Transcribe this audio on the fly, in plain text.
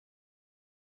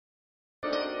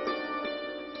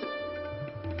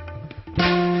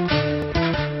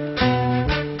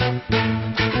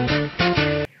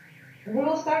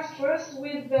first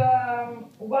with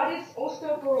what is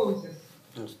osteoporosis?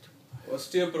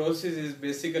 Osteoporosis is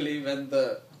basically when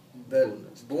the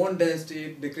bone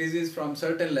density decreases from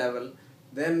certain level,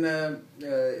 then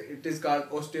it is called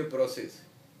osteoporosis.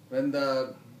 When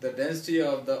the density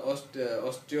of the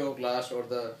osteoclast or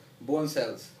the bone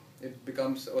cells, it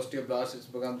becomes osteoblast,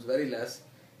 it becomes very less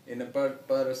in a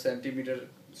per centimeter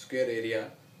square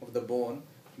area of the bone,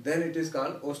 then it is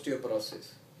called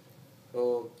osteoporosis.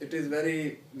 So it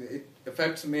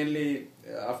affects mainly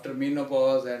after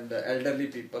menopause and elderly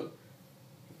people.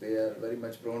 They are very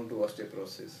much prone to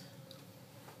osteoporosis.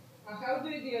 How do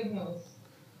you diagnose?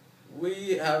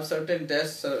 We have certain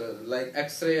tests like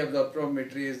X-ray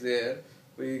absorptiometry is there.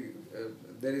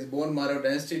 There is bone marrow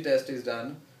density test is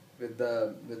done with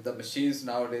the machines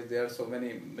nowadays. There are so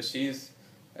many machines,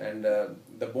 and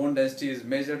the bone density is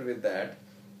measured with that,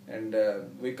 and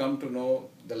we come to know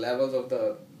the levels of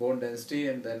the bone density,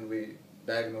 and then we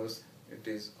diagnose it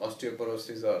is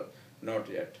osteoporosis or not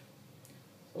yet.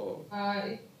 So.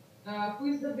 Who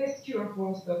is the best cure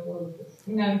for osteoporosis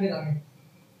in Ayurveda?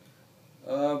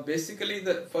 Basically,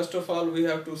 first of all, we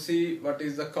have to see what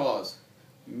is the cause.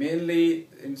 Mainly,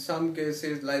 in some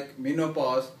cases like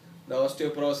menopause, the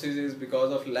osteoporosis is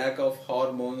because of lack of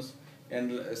hormones,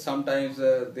 and sometimes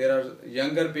there are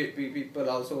younger people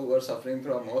also who are suffering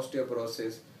from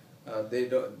osteoporosis.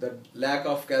 The lack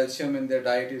of calcium in their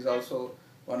diet is also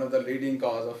one of the leading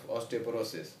cause of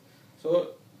osteoporosis.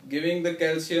 So, giving the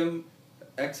calcium,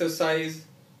 exercise,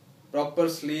 proper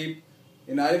sleep.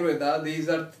 In Ayurveda,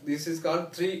 this is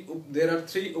called there are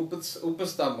three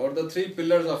upastham, or the three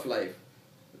pillars of life: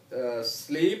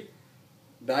 sleep,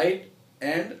 diet,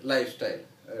 and lifestyle.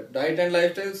 Diet and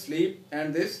lifestyle, sleep,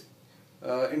 and this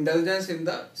indulgence in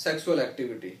the sexual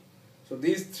activity. So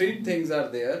these three things are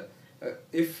there.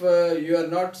 If you are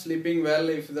not sleeping well,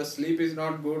 if the sleep is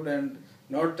not good and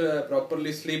not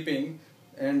properly sleeping,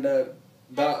 and the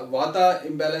vata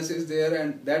imbalance is there,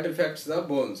 and that affects the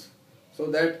bones. So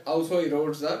that also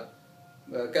erodes the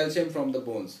calcium from the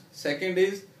bones. Second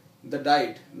is the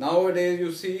diet. Nowadays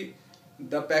you see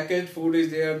the packaged food is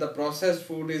there, the processed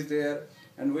food is there,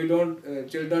 and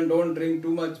children don't drink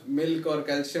too much milk or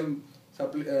calcium,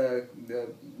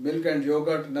 milk and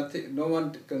yogurt, nothing, no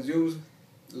one consumes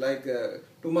like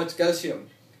too much calcium.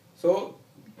 So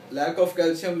lack of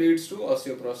calcium leads to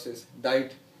osteoporosis.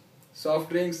 Diet. Soft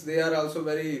drinks, they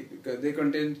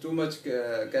contain too much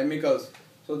chemicals,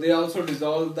 so they also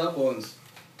dissolve the bones.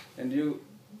 And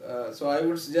so I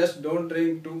would suggest don't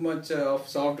drink too much of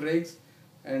soft drinks,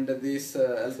 and this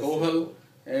alcohol,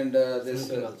 and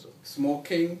this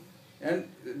smoking, and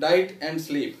diet and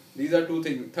sleep. These are two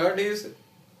things. Third is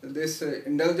this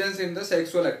indulgence in the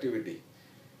sexual activity.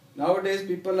 Nowadays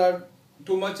people are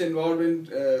too much involved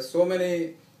in so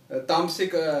many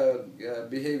tamasic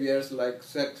behaviors, like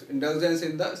indulgence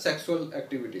in the sexual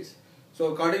activities. So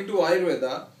according to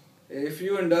Ayurveda, if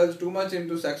you indulge too much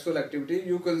into sexual activity,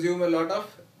 you consume a lot of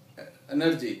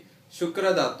energy.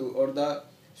 Shukra dhatu, or the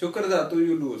Shukra dhatu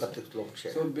you lose.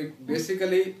 So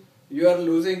basically you are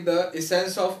losing the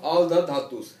essence of all the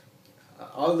dhatus,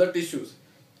 all the tissues.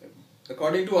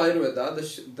 According to Ayurveda,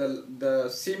 the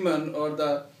semen or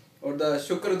the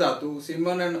Shukra dhatu,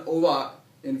 semen and ova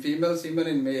in female, semen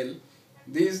in male,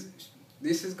 this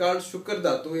is called Shukra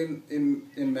dhatu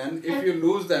in men. If you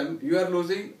lose them, you are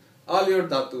losing all your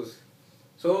dhatus.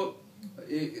 So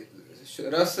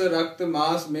ras, rakt,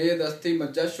 mas, med, asti,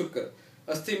 majja, shukra.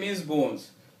 Asti means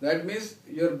bones. That means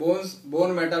your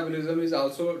bone metabolism is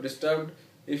also disturbed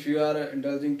if you are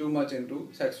indulging too much into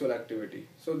sexual activity.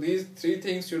 So these three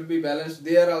things should be balanced.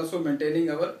 They are also maintaining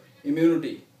our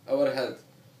immunity, our health.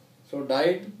 So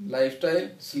diet, lifestyle,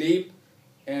 sleep,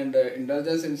 and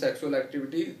indulgence in sexual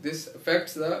activity, this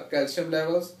affects the calcium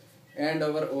levels and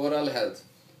our overall health.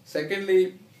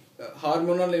 Secondly,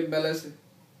 hormonal imbalance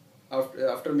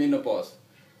after menopause.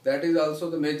 That is also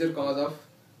the major cause of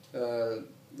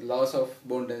loss of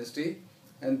bone density.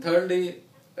 And thirdly,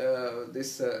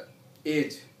 this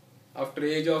age. After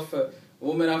age of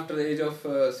women after the age of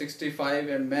 65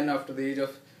 and men after the age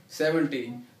of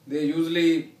 70, they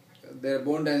usually their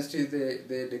bone density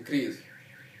they decrease.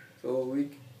 So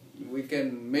we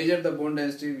can measure the bone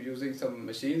density using some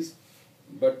machines,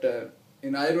 but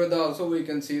in Ayurveda also we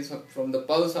can see from the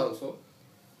pulse also.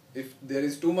 If there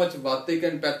is too much vatic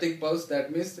and pathic pulse,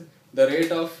 that means the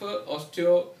rate of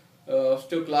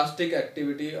osteoclastic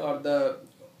activity or the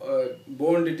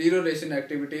bone deterioration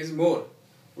activity is more.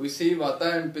 We see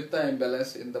vata and pitta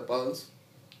imbalance in the pulse,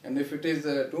 and if it is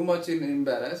too much in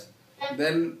imbalance,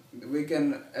 then we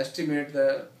can estimate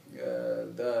the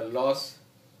loss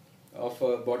of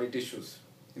body tissues,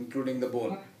 including the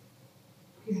bone.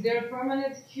 Is there a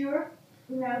permanent cure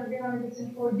in Ayurveda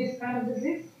medicine for this kind of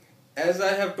disease? As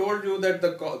I have told you that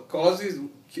the cause is,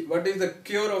 what is the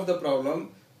cure of the problem,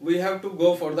 we have to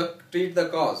go for the treat the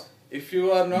cause. If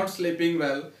you are not sleeping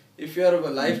well, if your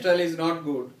lifestyle is not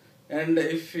good, and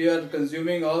if you are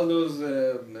consuming all those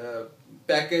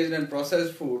packaged and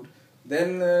processed food,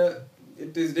 then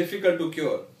it is difficult to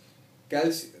cure.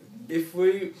 If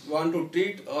we want to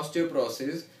treat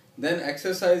osteoporosis, then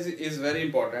exercise is very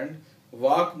important.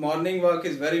 Morning walk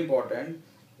is very important.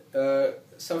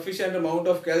 Sufficient amount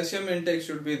of calcium intake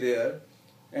should be there,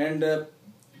 and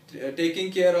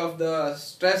taking care of the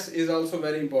stress is also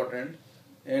very important,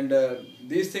 and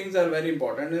these things are very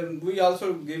important. And we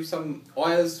also give some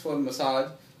oils for massage,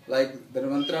 like the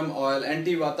Dharmantram oil,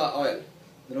 anti-vata oil,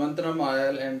 Dharmantram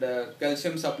oil, and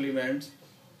calcium supplements,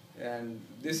 and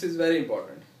this is very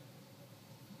important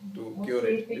to cure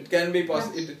it. It can be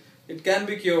it can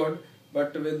be cured,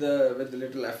 but with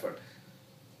little effort.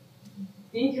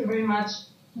 Thank you very much.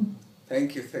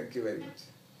 Thank you very much.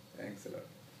 Thanks a lot.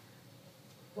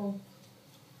 Oh.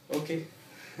 Okay.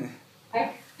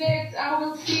 I said I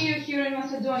will see you here in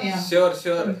Macedonia. Sure.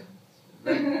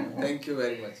 Thank you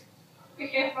very much. We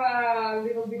have a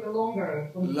little bit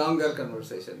longer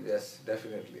conversation. Yes,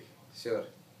 definitely. Sure.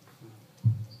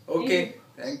 Okay.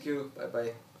 Thank you. Bye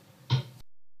bye.